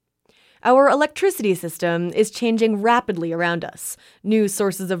Our electricity system is changing rapidly around us. New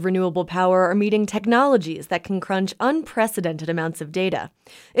sources of renewable power are meeting technologies that can crunch unprecedented amounts of data.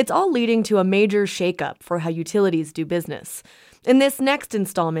 It's all leading to a major shakeup for how utilities do business. In this next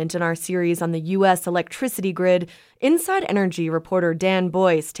installment in our series on the U.S. electricity grid, Inside Energy reporter Dan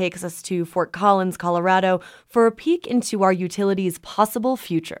Boyce takes us to Fort Collins, Colorado, for a peek into our utility's possible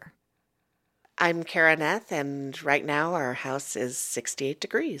future. I'm Kara Neth, and right now our house is 68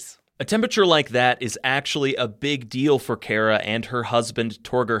 degrees. A temperature like that is actually a big deal for Kara and her husband,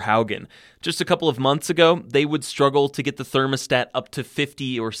 Torger Haugen. Just a couple of months ago, they would struggle to get the thermostat up to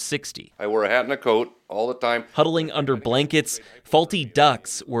 50 or 60. I wore a hat and a coat all the time. Huddling under blankets, faulty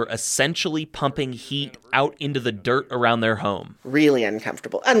ducts were essentially pumping heat out into the dirt around their home. Really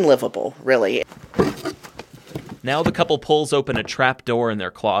uncomfortable, unlivable, really. Now the couple pulls open a trap door in their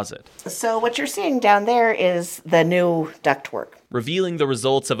closet. So what you're seeing down there is the new ductwork, revealing the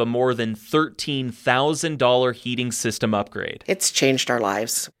results of a more than $13,000 heating system upgrade. It's changed our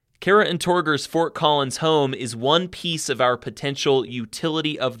lives. Kara and Torger's Fort Collins home is one piece of our potential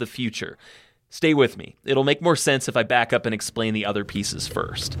utility of the future. Stay with me. It'll make more sense if I back up and explain the other pieces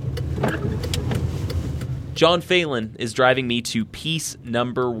first. John Phelan is driving me to piece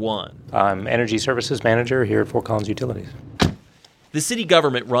number one. I'm Energy Services Manager here at Fort Collins Utilities. The city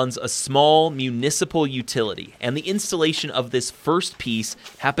government runs a small municipal utility, and the installation of this first piece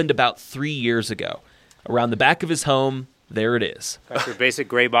happened about 3 years ago. Around the back of his home, there it is. Got your basic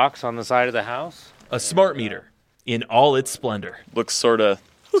gray box on the side of the house. A smart meter in all its splendor. Looks sort of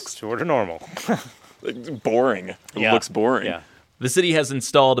normal. boring. It looks boring. Yeah. The city has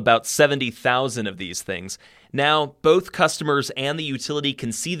installed about 70,000 of these things. Now, both customers and the utility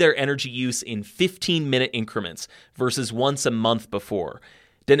can see their energy use in 15-minute increments versus once a month before.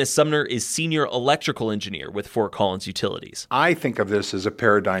 Dennis Sumner is Senior Electrical Engineer with Fort Collins Utilities. I think of this as a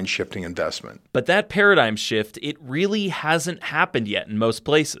paradigm-shifting investment. But that paradigm shift, it really hasn't happened yet in most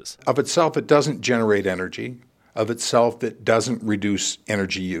places. Of itself, it doesn't generate energy. Of itself, it doesn't reduce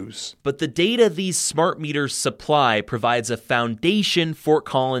energy use. But the data these smart meters supply provides a foundation Fort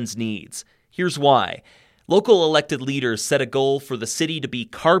Collins needs. Here's why. Local elected leaders set a goal for the city to be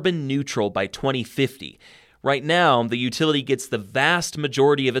carbon neutral by 2050. Right now, the utility gets the vast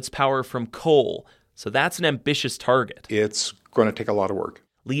majority of its power from coal, so that's an ambitious target. It's going to take a lot of work.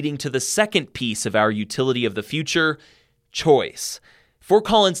 Leading to the second piece of our utility of the future, choice. Fort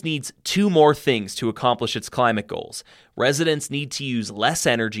Collins needs two more things to accomplish its climate goals. Residents need to use less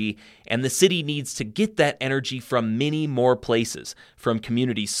energy, and the city needs to get that energy from many more places, from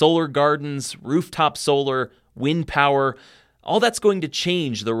community solar gardens, rooftop solar, wind power. All that's going to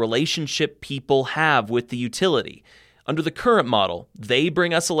change the relationship people have with the utility. Under the current model, they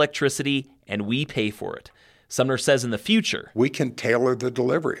bring us electricity, and we pay for it. Sumner says in the future, we can tailor the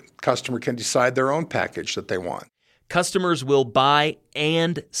delivery. Customer can decide their own package that they want. Customers will buy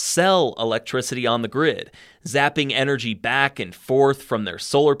and sell electricity on the grid, zapping energy back and forth from their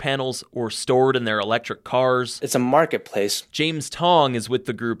solar panels or stored in their electric cars. It's a marketplace. James Tong is with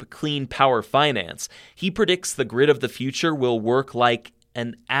the group Clean Power Finance. He predicts the grid of the future will work like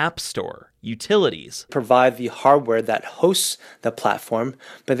an app store. Utilities provide the hardware that hosts the platform,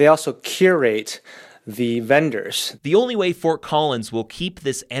 but they also curate the vendors. The only way Fort Collins will keep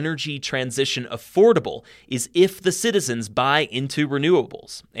this energy transition affordable is if the citizens buy into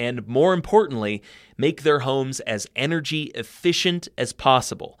renewables, and more importantly, make their homes as energy efficient as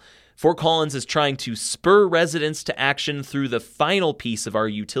possible. Fort Collins is trying to spur residents to action through the final piece of our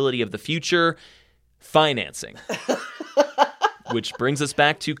utility of the future, financing. Which brings us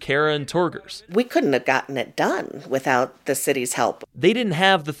back to Kara and Torger's. We couldn't have gotten it done without the city's help. They didn't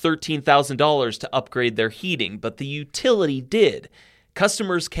have the $13,000 to upgrade their heating, but the utility did.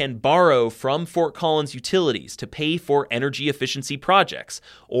 Customers can borrow from Fort Collins Utilities to pay for energy efficiency projects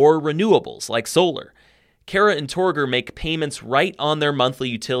or renewables like solar. Kara and Torger make payments right on their monthly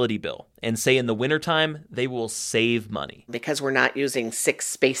utility bill and say in the wintertime they will save money. Because we're not using 6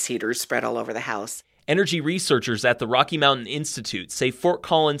 space heaters spread all over the house. Energy researchers at the Rocky Mountain Institute say Fort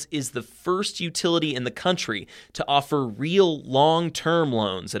Collins is the first utility in the country to offer real long-term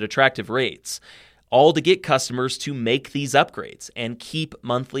loans at attractive rates, all to get customers to make these upgrades and keep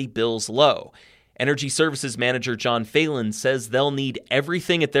monthly bills low. Energy Services Manager John Phelan says they'll need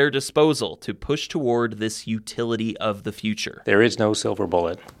everything at their disposal to push toward this utility of the future. There is no silver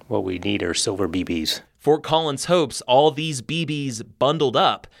bullet. What we need are silver BBs. Fort Collins hopes all these BBs bundled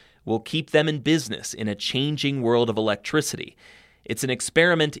up will keep them in business in a changing world of electricity. It's an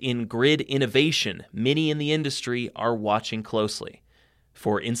experiment in grid innovation many in the industry are watching closely.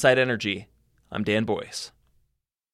 For Inside Energy, I'm Dan Boyce.